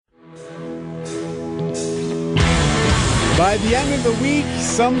By the end of the week,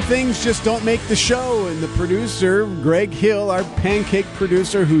 some things just don't make the show, and the producer, Greg Hill, our pancake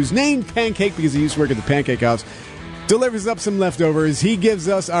producer, who's named Pancake because he used to work at the Pancake House, delivers up some leftovers. He gives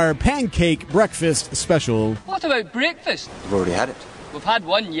us our Pancake Breakfast Special. What about breakfast? We've already had it. We've had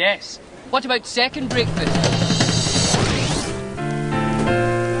one, yes. What about second breakfast?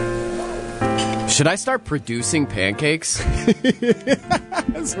 Should I start producing pancakes? I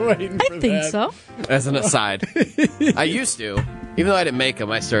was waiting for I think that. so. As an aside. I used to. Even though I didn't make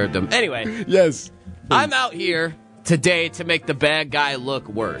them, I served them. Anyway, Yes. I'm out here today to make the bad guy look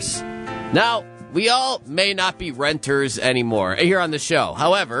worse. Now, we all may not be renters anymore here on the show.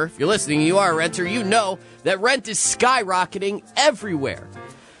 However, if you're listening, you are a renter, you know that rent is skyrocketing everywhere.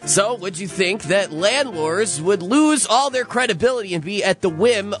 So, would you think that landlords would lose all their credibility and be at the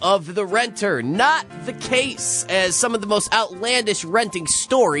whim of the renter? Not the case, as some of the most outlandish renting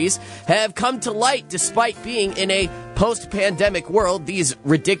stories have come to light despite being in a post-pandemic world. These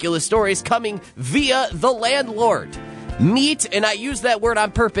ridiculous stories coming via the landlord. Meet, and I use that word on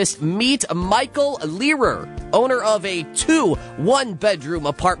purpose, meet Michael Learer, owner of a 2 one-bedroom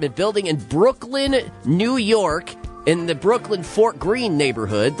apartment building in Brooklyn, New York, in the Brooklyn Fort Greene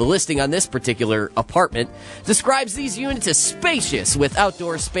neighborhood. The listing on this particular apartment describes these units as spacious with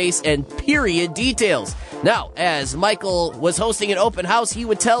outdoor space and period details. Now, as Michael was hosting an open house, he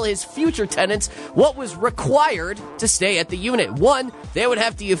would tell his future tenants what was required to stay at the unit. One, they would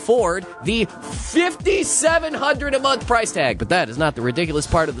have to afford the $5,700 a month price tag. But that is not the ridiculous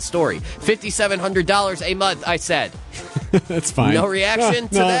part of the story. $5,700 a month, I said. That's fine. No reaction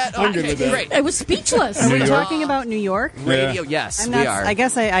to that? I'm good with that. Great. I was speechless. Are we talking about New York? Radio, yes, we are. I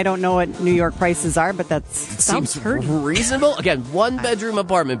guess I don't know what New York prices are, but that Seems hurting. reasonable. Again, one-bedroom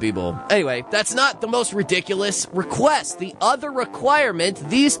apartment, people. Anyway, that's not the most ridiculous request. The other requirement,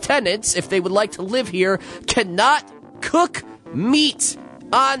 these tenants, if they would like to live here, cannot cook meat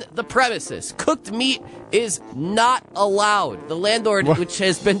on the premises. Cooked meat is not allowed. The landlord, which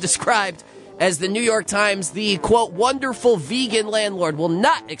has been described as the New York Times, the, quote, wonderful vegan landlord, will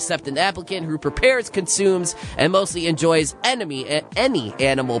not accept an applicant who prepares, consumes, and mostly enjoys any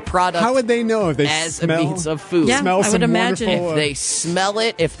animal product. How would they know if they as smell, a means of food? Yeah, smell I would some imagine wonderful, If they smell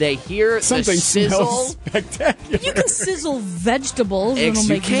it, if they hear something the sizzle, smells spectacular. You can sizzle vegetables. and it'll you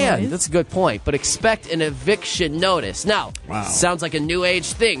make can. noise. That's a good point. But expect an eviction notice. Now, Wow. sounds like a new age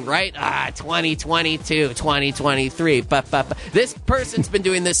thing, right? 2022, 2023. This person's been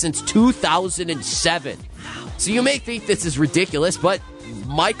doing this since 2007. So you may think this is ridiculous, but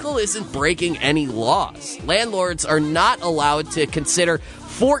Michael isn't breaking any laws. Landlords are not allowed to consider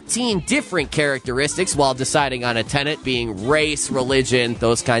 14 different characteristics while deciding on a tenant, being race, religion,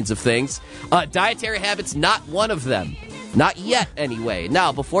 those kinds of things. Dietary habits, not one of them. Not yet, anyway.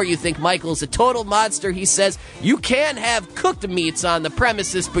 Now, before you think Michael's a total monster, he says you can have cooked meats on the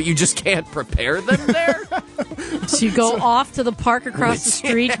premises, but you just can't prepare them there. So you go off to the park across the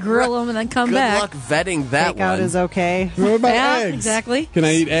street, grill them, and then come Good back. luck vetting that takeout one. is okay. What about Yeah, eggs? exactly. Can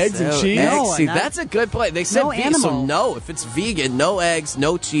I eat eggs and So, cheese? eggs, No, see, not- that's a good point. They said No vegan, so animal. no. If it's vegan, no eggs,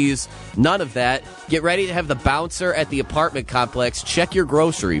 no cheese, none of that. Get ready to have the bouncer at the apartment complex check your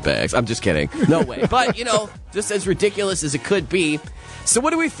grocery bags. I'm just kidding. No way. But, just as ridiculous as it could be. So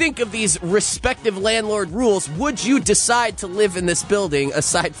what do we think of these respective landlord rules? Would you decide to live in this building,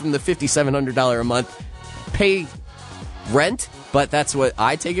 aside from the $5,700 a month, pay rent? But that's what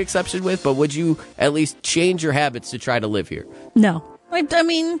I take exception with. But would you at least change your habits to try to live here? No. I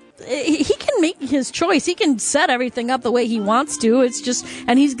mean, he can make his choice. He can set everything up the way he wants to. It's just,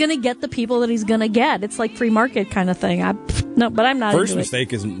 and he's going to get the people that he's going to get. It's like free market kind of thing. No, but I'm not First into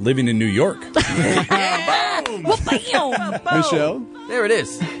mistake is living in New York. it. Well, bam! Michelle? There it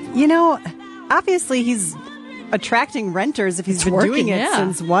is. Obviously he's attracting renters if he's It's been working, doing it yeah.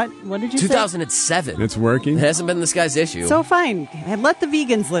 since what? What did you say? 2007. It's working. It hasn't been this guy's issue. So fine. And let the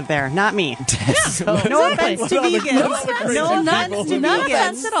vegans live there, not me. No offense to vegans. No offense to Not vegans.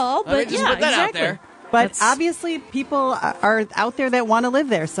 offense at all, I mean, but just yeah, put that exactly. out there. But That's- obviously people are out there that want to live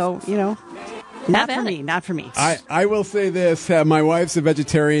there. So, not at for it. me. Not for me. I will say this. My wife's a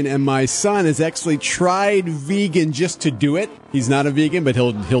vegetarian, and my son has actually tried vegan just to do it. He's not a vegan, but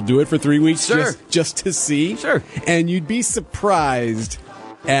he'll do it for 3 weeks Sure. just to see. Sure. And you'd be surprised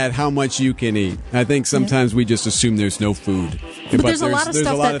at how much you can eat. I think sometimes we just assume there's no food. But there's a lot of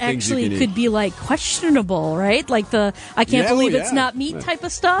stuff that actually could be like questionable, right? Like the I can't believe it's not meat type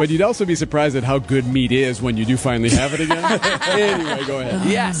of stuff. But you'd also be surprised at how good meat is when you do finally have it again. Anyway, go ahead.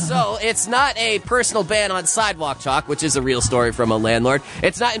 Yeah, so it's not a personal ban on sidewalk chalk, which is a real story from a landlord.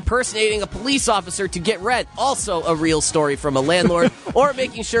 It's not impersonating a police officer to get rent, also a real story from a landlord. Or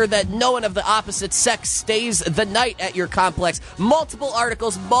making sure that no one of the opposite sex stays the night at your complex. Multiple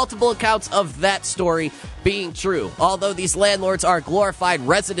articles, multiple accounts of that story being true. Although these landlords are glorified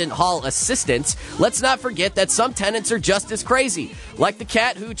resident hall assistants, let's not forget that some tenants are just as crazy. Like the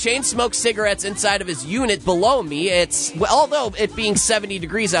cat who chain smokes cigarettes inside of his unit below me. Although it being 70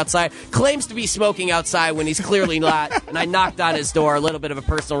 degrees outside, claims to be smoking outside when he's clearly not. And I knocked on his door. A little bit of a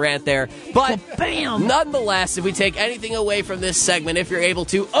personal rant there. But bam! Nonetheless, if we take anything away from this segment, if you're able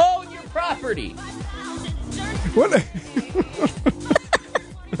to own your property. What?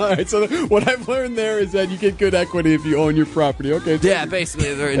 All right, so what I've learned there is that you get good equity if you own your property. Okay. Yeah,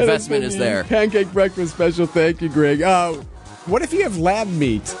 basically their investment is there. Pancake Breakfast Special. Thank you, Greg. What if you have lab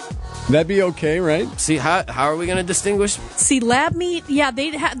meat? That'd be okay, right? See, how are we going to distinguish? See, lab meat, the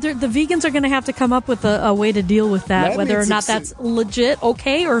vegans are going to have to come up with a way to deal with that, whether or not that's legit,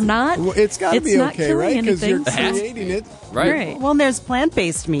 okay or not. Well, it's got to be okay, right? Because you're creating it. Right. Well, there's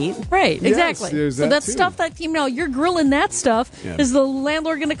plant-based meat. Right, exactly. Yes, so that's too. Stuff that, you're grilling that stuff. Yeah. Is the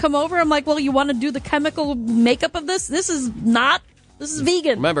landlord going to come over? I'm like, well, you want to do the chemical makeup of this? This is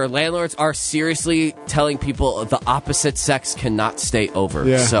vegan. Remember, landlords are seriously telling people the opposite sex cannot stay over.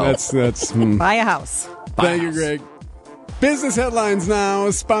 Yeah, so that's Buy a house. Thank you, Greg. Business headlines now,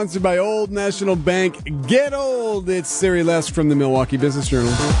 sponsored by Old National Bank. Get old. It's Siri Lesk from the Milwaukee Business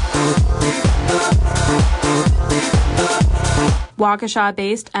Journal.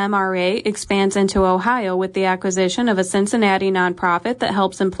 Waukesha-based MRA expands into Ohio with the acquisition of a Cincinnati nonprofit that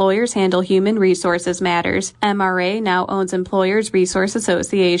helps employers handle human resources matters. MRA now owns Employers Resource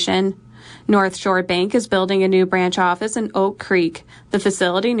Association. North Shore Bank is building a new branch office in Oak Creek. The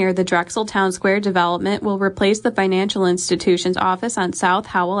facility near the Drexel Town Square development will replace the financial institution's office on South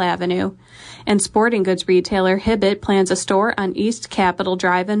Howell Avenue. And sporting goods retailer Hibbett plans a store on East Capitol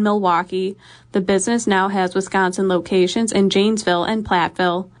Drive in Milwaukee. The business now has Wisconsin locations in Janesville and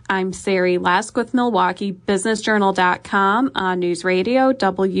Platteville. I'm Sari Lesk with MilwaukeeBusinessJournal.com on News Radio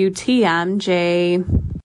WTMJ.